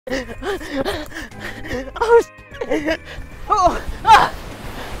Oh, oh, ah,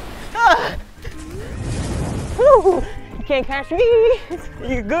 ah. Woo. You can't catch me.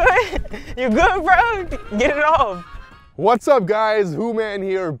 You good? You good, bro? Get it off. What's up, guys? Hooman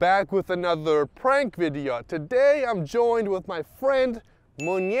here, back with another prank video. Today I'm joined with my friend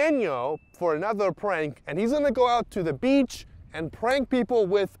Moñeño for another prank, and he's gonna go out to the beach and prank people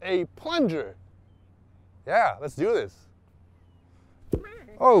with a plunger. Yeah, let's do this.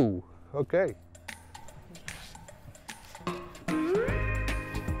 Oh, okay.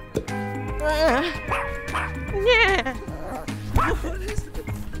 Yeah.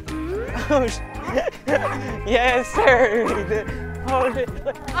 Oh, yes, sir. Hold it.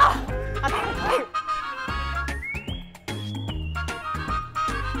 Ah, I think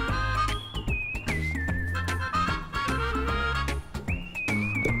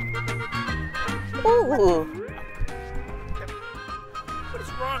ooh. What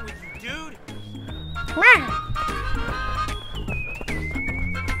is wrong with you, dude?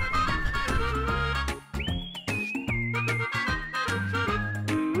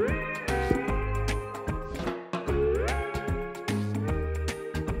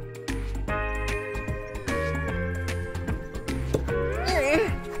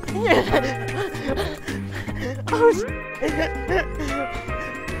 Oh,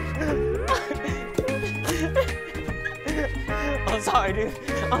 I'm sorry, dude.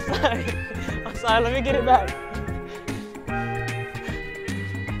 I'm sorry. I'm sorry. Let me get it back.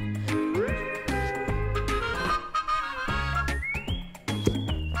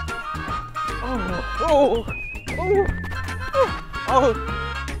 Oh, oh, oh, oh.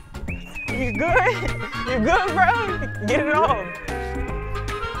 You good? You good, bro? Get it off.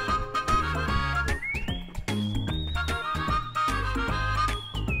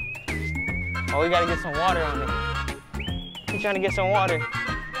 Oh, we gotta get some water on it. He's trying to get some water.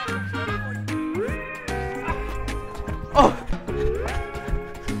 Oh!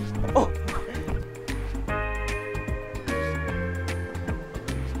 Oh!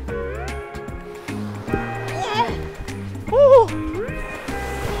 Oh!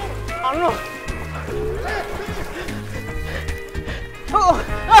 I don't know. Oh!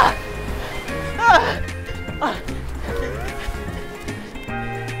 Ah! Ah! Ah!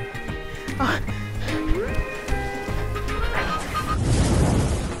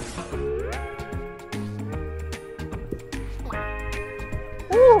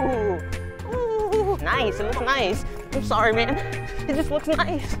 Ooh. Ooh. Nice, it looks nice. I'm sorry, man. It just looks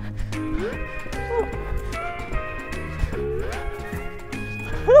nice.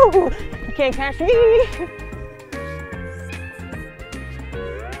 Ooh. You can't catch me.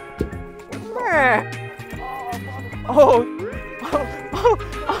 Oh.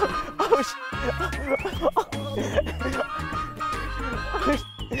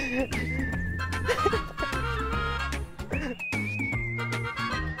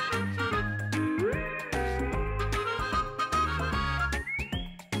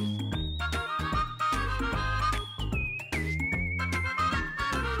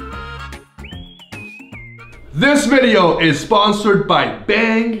 This video is sponsored by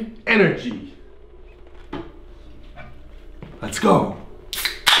Bang Energy. Let's go.